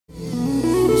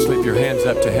your hands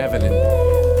up to heaven and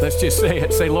let's just say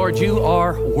it. Say, Lord, you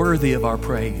are worthy of our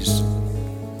praise.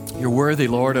 You're worthy,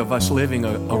 Lord, of us living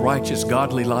a righteous,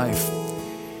 godly life.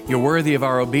 You're worthy of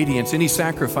our obedience. Any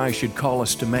sacrifice you'd call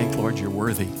us to make, Lord, you're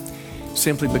worthy.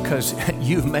 Simply because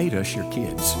you've made us your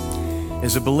kids.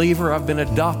 As a believer, I've been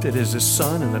adopted as a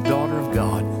son and a daughter of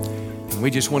God. And we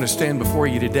just want to stand before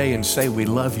you today and say we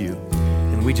love you.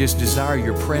 And we just desire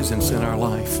your presence in our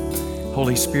life.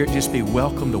 Holy Spirit, just be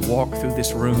welcome to walk through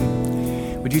this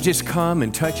room. Would you just come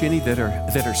and touch any that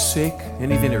are sick,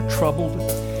 any that are troubled,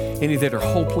 any that are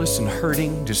hopeless and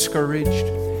hurting, discouraged,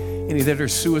 any that are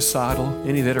suicidal,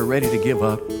 any that are ready to give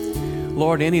up.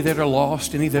 Lord, any that are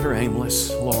lost, any that are aimless,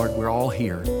 Lord, we're all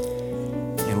here.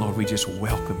 And Lord, we just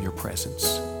welcome your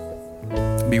presence.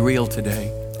 Be real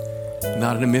today,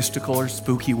 not in a mystical or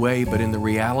spooky way, but in the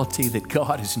reality that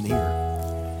God is near.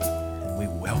 And we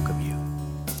welcome you.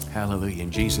 Hallelujah.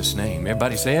 In Jesus' name.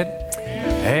 Everybody say it?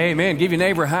 Amen. Give your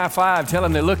neighbor a high five. Tell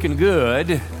them they're looking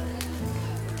good.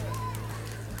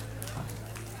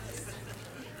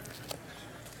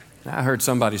 I heard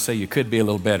somebody say you could be a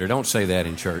little better. Don't say that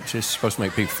in church. It's supposed to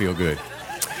make people feel good.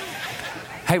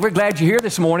 Hey, we're glad you're here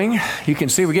this morning. You can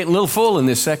see we're getting a little full in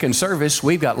this second service.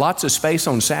 We've got lots of space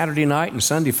on Saturday night and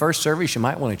Sunday first service. You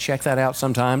might want to check that out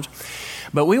sometimes.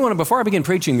 But we want to, before I begin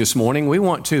preaching this morning, we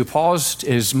want to pause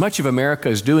as much of America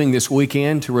is doing this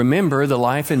weekend to remember the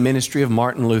life and ministry of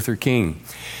Martin Luther King.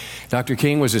 Dr.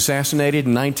 King was assassinated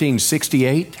in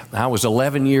 1968. I was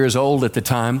 11 years old at the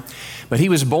time, but he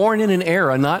was born in an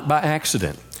era not by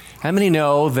accident. How many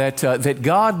know that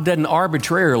God doesn't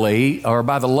arbitrarily or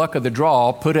by the luck of the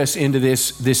draw put us into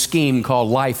this scheme called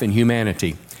life and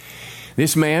humanity?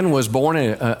 This man was born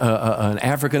an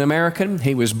African American.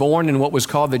 He was born in what was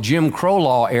called the Jim Crow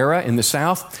law era in the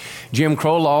South. Jim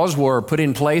Crow laws were put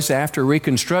in place after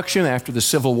Reconstruction, after the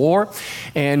Civil War.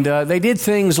 And they did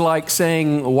things like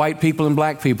saying white people and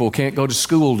black people can't go to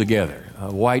school together.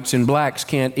 Whites and blacks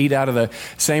can't eat out of the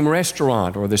same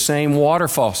restaurant or the same water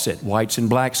faucet. Whites and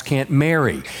blacks can't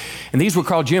marry. And these were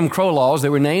called Jim Crow laws. They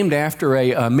were named after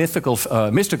a mythical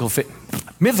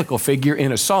figure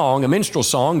in a song, a minstrel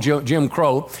song, Jim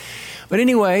Crow. But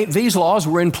anyway, these laws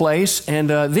were in place, and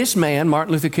this man,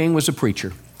 Martin Luther King, was a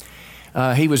preacher.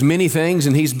 He was many things,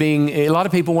 and a lot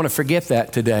of people want to forget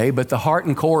that today, but the heart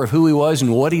and core of who he was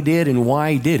and what he did and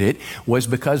why he did it was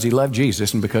because he loved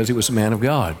Jesus and because he was a man of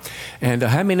God. And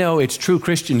how many know it's true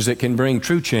Christians that can bring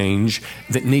true change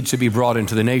that needs to be brought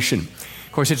into the nation?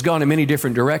 Of course, it's gone in many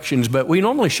different directions, but we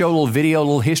normally show a little video, a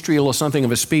little history, a little something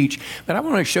of a speech. But I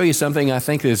want to show you something I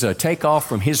think is a takeoff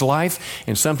from his life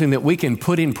and something that we can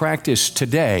put in practice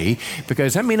today,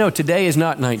 because how many know today is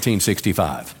not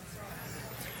 1965?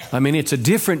 I mean, it's a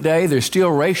different day. There's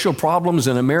still racial problems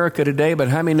in America today, but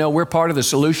how many know we're part of the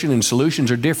solution, and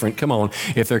solutions are different? Come on,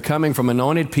 if they're coming from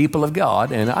anointed people of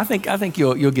God, and I think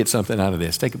you'll get something out of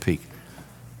this. Take a peek.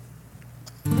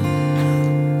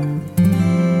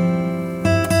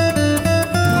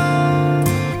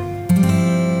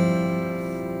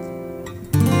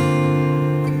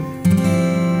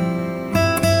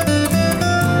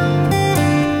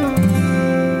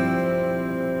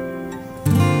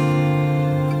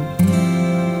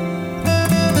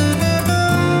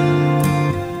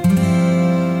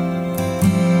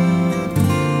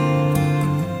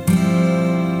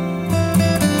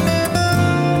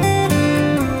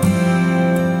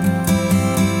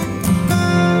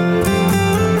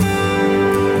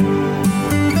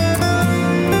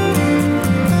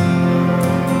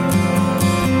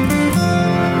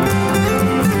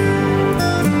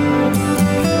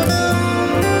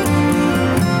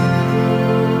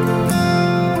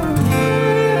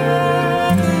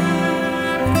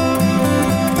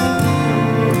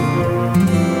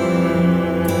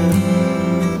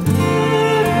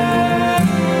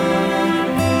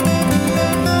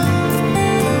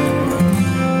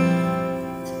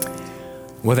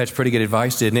 Well, that's pretty good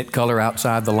advice, didn't it? Color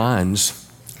outside the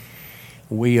lines.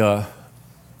 We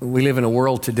live in a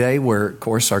world today where, of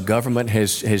course, our government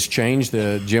has changed.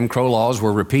 The Jim Crow laws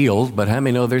were repealed, but how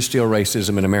many know there's still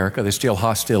racism in America? There's still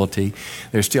hostility.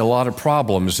 There's still a lot of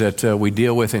problems that we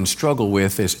deal with and struggle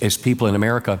with as people in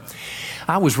America.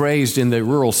 I was raised in the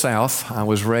rural South. I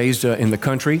was raised in the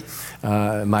country.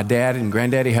 My dad and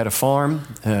granddaddy had a farm.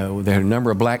 There had a number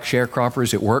of black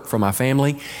sharecroppers that worked for my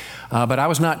family. but I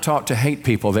was not taught to hate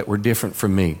people that were different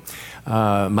from me.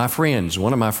 My friends,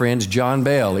 one of my friends, John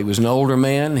Bell, he was an older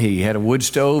man. He had a wood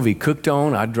stove he cooked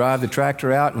on. I'd drive the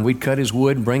tractor out and we'd cut his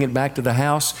wood and bring it back to the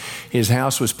house. His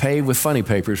house was paved with funny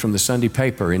papers from the Sunday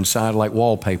paper inside like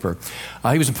wallpaper.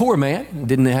 He was a poor man,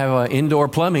 didn't have indoor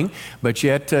plumbing, but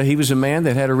yet he was a man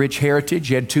that had a rich heritage.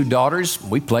 He had 2 daughters.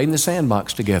 We played in the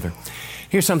sandbox together.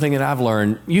 Here's something that I've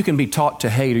learned. You can be taught to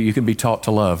hate or you can be taught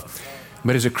to love.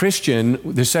 But as a Christian,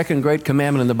 the second great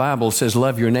commandment in the Bible says,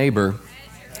 love your neighbor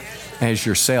as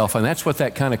yourself. And that's what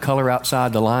that kind of color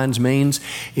outside the lines means,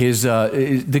 is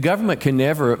the government can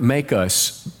never make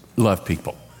us love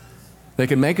people. They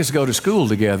can make us go to school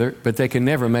together, but they can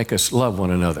never make us love one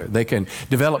another. They can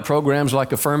develop programs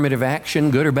like affirmative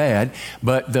action, good or bad,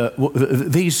 but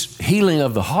these healing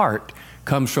of the heart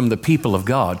comes from the people of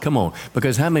God. Come on,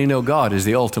 because how many know God is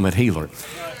the ultimate healer?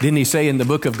 Didn't he say in the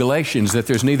book of Galatians that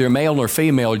there's neither male nor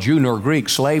female, Jew nor Greek,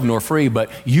 slave nor free,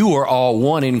 but you are all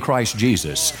one in Christ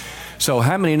Jesus? So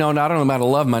how many know not only am I to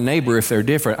love my neighbor if they're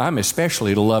different, I'm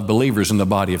especially to love believers in the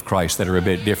body of Christ that are a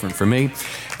bit different from me.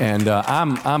 And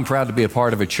I'm proud to be a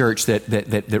part of a church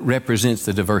that represents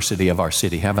the diversity of our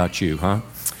city. How about you, huh?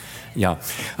 Yeah.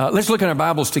 Let's look at our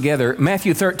Bibles together.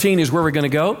 Matthew 13 is where we're going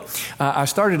to go. I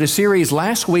started a series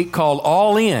last week called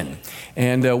All In.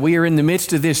 And we are in the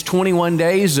midst of this 21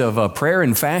 days of prayer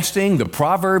and fasting, the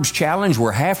Proverbs challenge.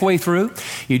 We're halfway through.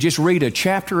 You just read a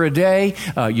chapter a day.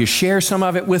 You share some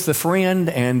of it with a friend,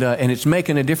 and it's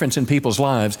making a difference in people's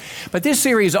lives. But this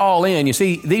series, All In, you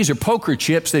see, these are poker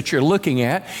chips that you're looking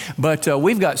at. But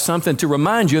we've got something to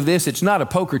remind you of this. It's not a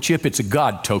poker chip. It's a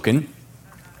God token.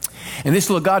 And this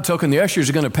little God token, the ushers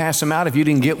are going to pass them out if you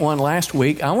didn't get one last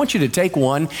week. I want you to take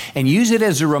one and use it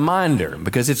as a reminder,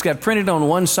 because it's got printed on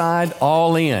one side,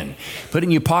 All In. Put it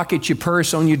in your pocket, your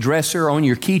purse, on your dresser, on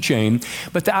your keychain.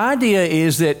 But the idea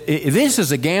is that this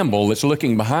is a gamble that's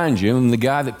looking behind you, and the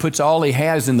guy that puts all he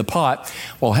has in the pot.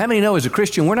 Well, how many know as a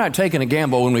Christian, we're not taking a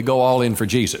gamble when we go all in for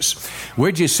Jesus.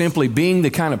 We're just simply being the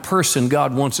kind of person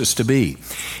God wants us to be.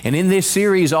 And in this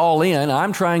series, All In,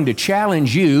 I'm trying to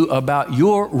challenge you about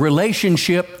your relationship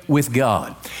with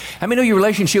God. How many know your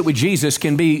relationship with Jesus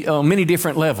can be on many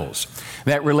different levels?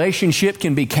 That relationship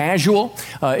can be casual.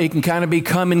 It can kind of be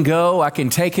come and go. I can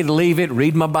take it or leave it,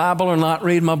 read my Bible or not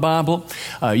read my Bible.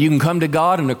 You can come to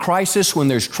God in a crisis when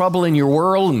there's trouble in your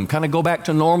world and kind of go back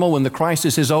to normal when the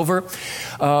crisis is over.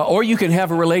 Or you can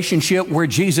have a relationship where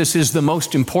Jesus is the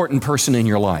most important person in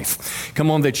your life. Come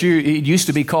on, it used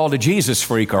to be called a Jesus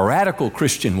freak, a radical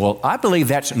Christian. Well, I believe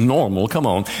that's normal. Come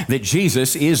on, that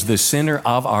Jesus is the center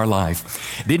of our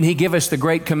life. Didn't he give us the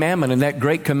great commandment, and that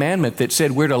great commandment that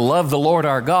said we're to love the Lord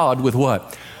our God with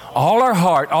what? All our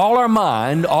heart, all our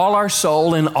mind, all our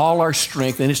soul, and all our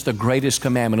strength. And it's the greatest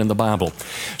commandment in the Bible.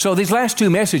 So these last 2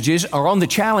 messages are on the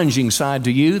challenging side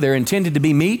to you. They're intended to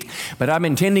be meat, but I'm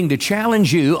intending to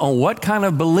challenge you on what kind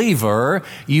of believer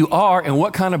you are and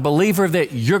what kind of believer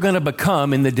that you're going to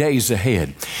become in the days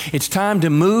ahead. It's time to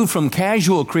move from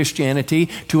casual Christianity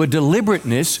to a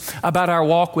deliberateness about our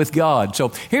walk with God. So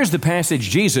here's the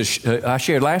passage I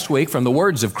shared last week from the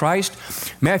words of Christ.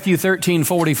 Matthew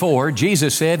 13:44,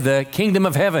 Jesus said, the kingdom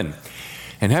of heaven.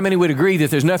 And how many would agree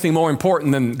that there's nothing more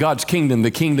important than God's kingdom,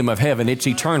 the kingdom of heaven? It's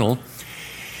eternal.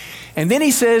 And then he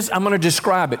says, I'm going to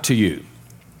describe it to you.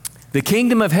 The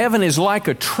kingdom of heaven is like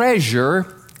a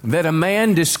treasure that a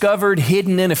man discovered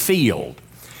hidden in a field.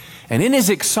 And in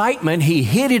his excitement, he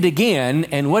hid it again.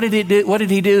 And what did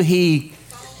he do? He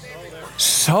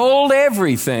sold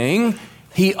everything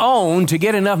he owned to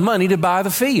get enough money to buy the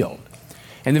field.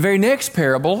 And the very next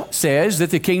parable says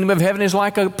that the kingdom of heaven is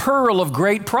like a pearl of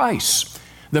great price.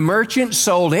 The merchant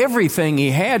sold everything he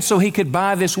had so he could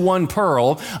buy this one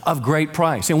pearl of great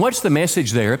price. And what's the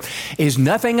message there? Is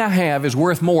nothing I have is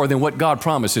worth more than what God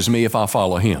promises me if I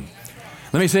follow him.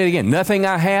 Let me say it again. Nothing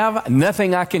I have,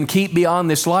 nothing I can keep beyond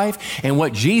this life. And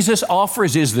what Jesus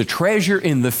offers is the treasure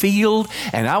in the field.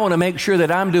 And I want to make sure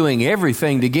that I'm doing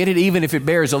everything to get it, even if it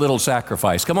bears a little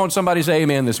sacrifice. Come on, somebody say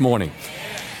amen this morning.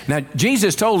 Now,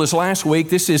 Jesus told us last week,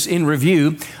 this is in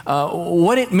review,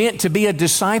 what it meant to be a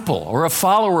disciple or a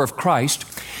follower of Christ.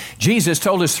 Jesus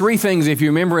told us 3 things, if you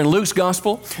remember in Luke's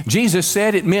gospel. Jesus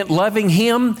said it meant loving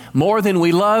him more than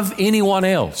we love anyone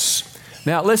else.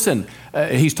 Now, listen,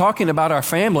 he's talking about our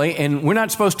family, and we're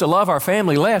not supposed to love our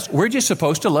family less. We're just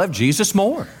supposed to love Jesus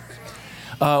more.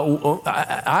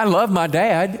 I love my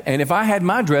dad, and if I had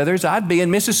my druthers, I'd be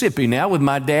in Mississippi now with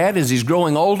my dad as he's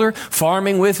growing older,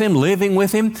 farming with him, living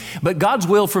with him. But God's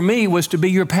will for me was to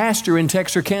be your pastor in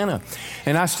Texarkana.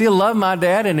 And I still love my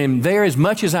dad and am there as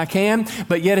much as I can,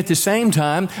 but yet at the same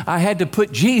time, I had to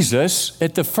put Jesus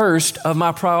at the first of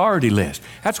my priority list.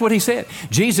 That's what he said.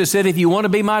 Jesus said, if you want to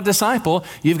be my disciple,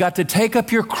 you've got to take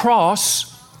up your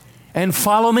cross and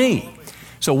follow me.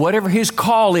 So whatever his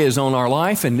call is on our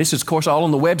life, and this is, of course, all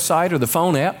on the website or the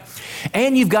phone app,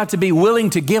 and you've got to be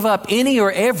willing to give up any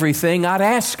or everything I'd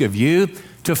ask of you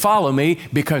to follow me,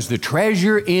 because the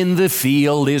treasure in the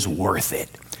field is worth it.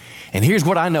 And here's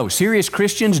what I know. Serious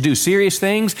Christians do serious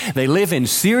things. They live in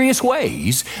serious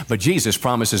ways, but Jesus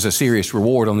promises a serious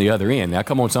reward on the other end. Now,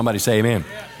 come on, somebody say amen.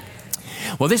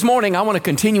 Well, this morning, I want to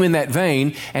continue in that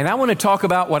vein, and I want to talk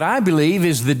about what I believe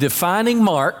is the defining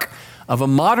mark of a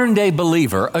modern day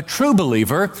believer. A true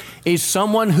believer is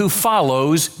someone who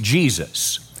follows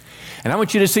Jesus. And I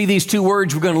want you to see these two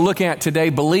words we're going to look at today,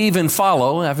 believe and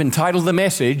follow. I've entitled the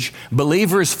message,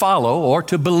 Believers Follow, or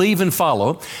to believe and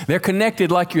follow. They're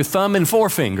connected like your thumb and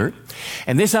forefinger.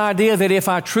 And this idea that if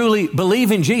I truly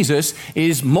believe in Jesus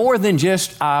is more than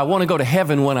just, I want to go to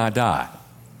heaven when I die.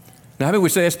 Now, I mean, we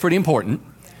say that's pretty important.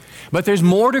 But there's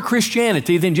more to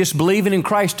Christianity than just believing in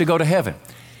Christ to go to heaven.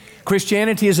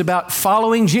 Christianity is about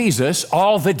following Jesus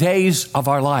all the days of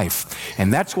our life.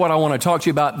 And that's what I want to talk to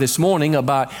you about this morning,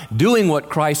 about doing what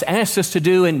Christ asks us to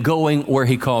do and going where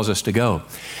he calls us to go.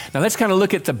 Now, let's kind of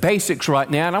look at the basics right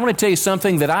now. And I want to tell you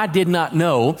something that I did not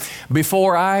know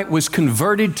before I was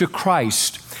converted to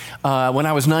Christ. When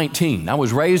I was 19. I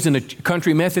was raised in a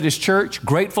country Methodist church,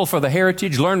 grateful for the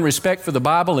heritage, learned respect for the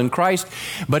Bible and Christ,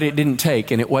 but it didn't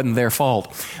take, and it wasn't their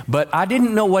fault. But I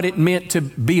didn't know what it meant to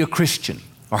be a Christian,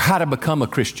 or how to become a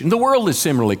Christian. The world is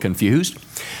similarly confused.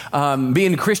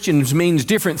 Being Christians means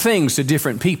different things to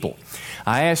different people.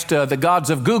 I asked the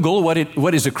gods of Google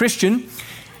what is a Christian,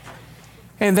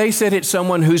 and they said it's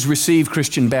someone who's received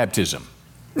Christian baptism.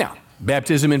 Now,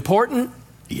 baptism important?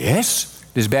 Yes.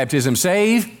 Does baptism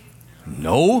save?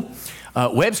 No.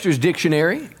 Webster's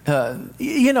dictionary,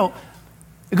 Google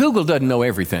doesn't know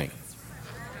everything.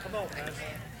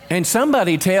 And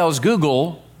somebody tells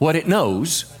Google what it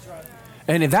knows.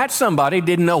 And if that somebody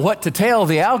didn't know what to tell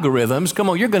the algorithms, come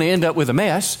on, you're going to end up with a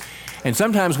mess. And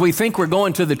sometimes we think we're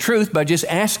going to the truth by just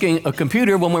asking a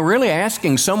computer when we're really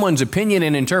asking someone's opinion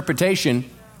and interpretation.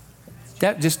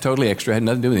 That just totally extra, had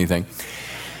nothing to do with anything.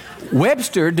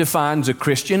 Webster defines a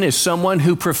Christian as someone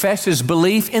who professes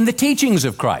belief in the teachings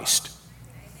of Christ.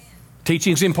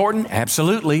 Teaching's important?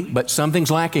 Absolutely, but something's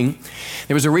lacking.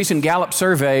 There was a recent Gallup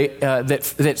survey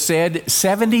that said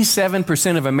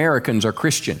 77% of Americans are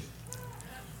Christian.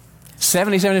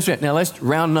 77%. Now let's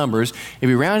round numbers. If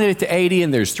we round it to 80,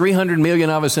 and there's 300 million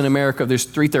of us in America, there's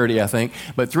 330, I think,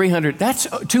 but 300, that's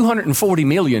 240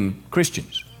 million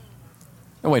Christians.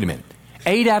 Now wait a minute.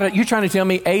 You're trying to tell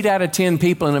me 8 out of 10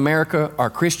 people in America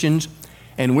are Christians,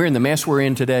 and we're in the mess we're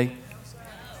in today?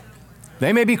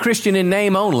 They may be Christian in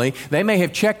name only. They may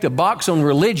have checked a box on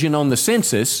religion on the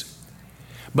census,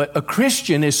 but a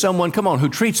Christian is someone, come on, who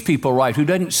treats people right, who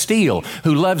doesn't steal,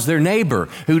 who loves their neighbor,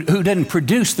 who doesn't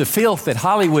produce the filth that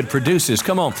Hollywood produces.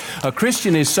 Come on. A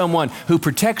Christian is someone who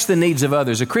protects the needs of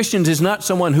others. A Christian is not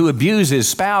someone who abuses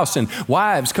spouse and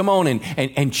wives, come on,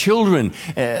 and children,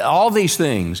 all these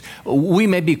things. We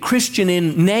may be Christian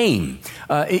in name.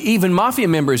 Even mafia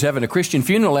members having a Christian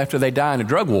funeral after they die in a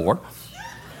drug war.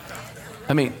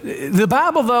 I mean, the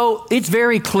Bible, though, it's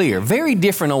very clear, very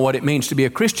different on what it means to be a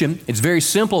Christian. It's very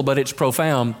simple, but it's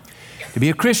profound. To be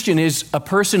a Christian is a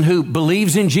person who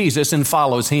believes in Jesus and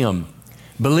follows him.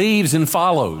 Believes and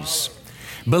follows.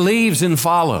 Believes and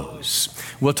follows.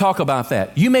 We'll talk about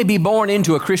that. You may be born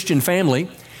into a Christian family.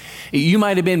 You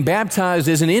might have been baptized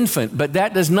as an infant, but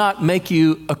that does not make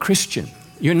you a Christian.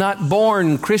 You're not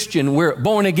born Christian. We're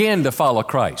born again to follow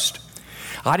Christ.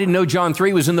 I didn't know John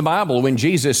 3 was in the Bible when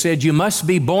Jesus said, you must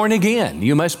be born again.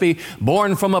 You must be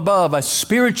born from above, a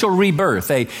spiritual rebirth,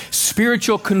 a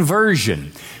spiritual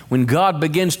conversion. When God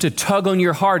begins to tug on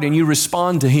your heart and you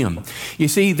respond to him. You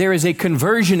see, there is a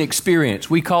conversion experience.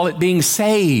 We call it being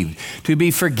saved, to be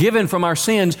forgiven from our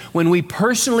sins when we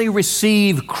personally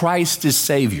receive Christ as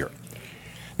Savior.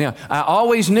 Now, I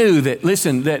always knew that,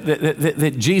 listen,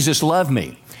 that Jesus loved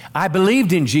me. I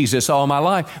believed in Jesus all my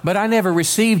life, but I never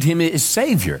received him as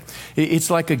Savior. It's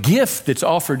like a gift that's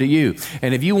offered to you.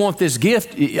 And if you want this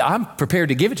gift, I'm prepared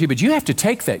to give it to you, but you have to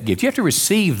take that gift. You have to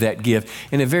receive that gift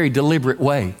in a very deliberate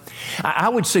way. I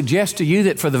would suggest to you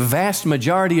that for the vast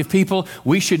majority of people,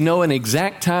 we should know an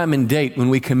exact time and date when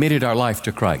we committed our life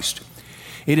to Christ.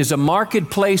 It is a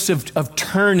marketplace of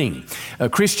turning.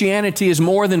 Christianity is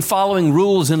more than following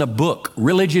rules in a book,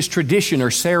 religious tradition, or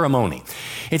ceremony.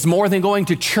 It's more than going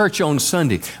to church on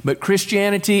Sunday. But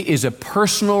Christianity is a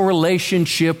personal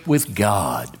relationship with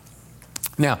God.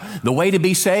 Now, the way to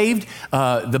be saved,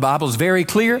 the Bible's very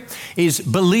clear, is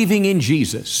believing in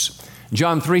Jesus.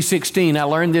 John 3:16, I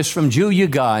learned this from Julia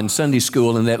Guy in Sunday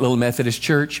school in that little Methodist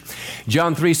church.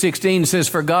 John 3:16 says,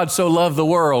 "For God so loved the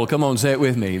world," come on, say it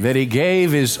with me, "that He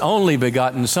gave His only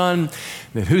begotten Son,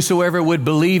 that whosoever would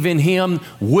believe in Him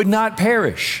would not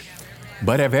perish,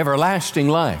 but have everlasting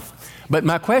life." But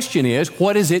my question is,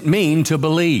 what does it mean to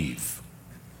believe?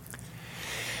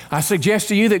 I suggest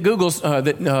to you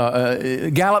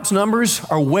that Gallup's numbers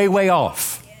are way, way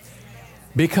off.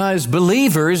 Because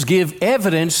believers give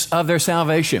evidence of their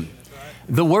salvation.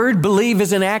 The word believe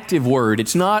is an active word.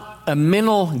 It's not a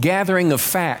mental gathering of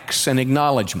facts and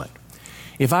acknowledgement.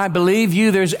 If I believe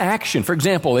you, there's action. For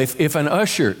example, if an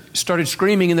usher started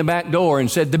screaming in the back door and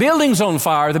said, "The building's on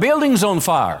fire, the building's on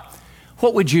fire,"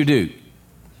 what would you do?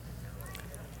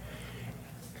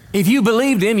 If you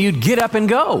believed him, you'd get up and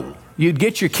go. You'd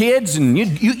get your kids and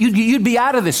you'd be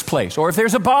out of this place. Or if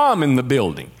there's a bomb in the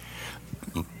building,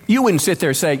 you wouldn't sit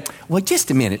there and say, "Well,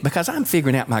 just a minute, because I'm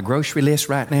figuring out my grocery list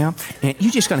right now, and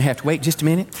you're just going to have to wait just a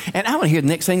minute. And I want to hear the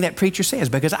next thing that preacher says,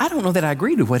 because I don't know that I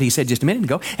agreed with what he said just a minute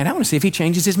ago, and I want to see if he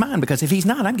changes his mind, because if he's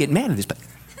not, I'm getting mad at this."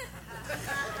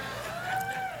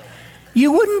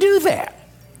 You wouldn't do that.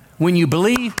 When you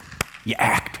believe, you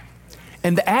act.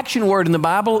 And the action word in the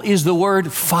Bible is the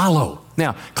word follow.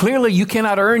 Now, clearly you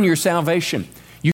cannot earn your salvation.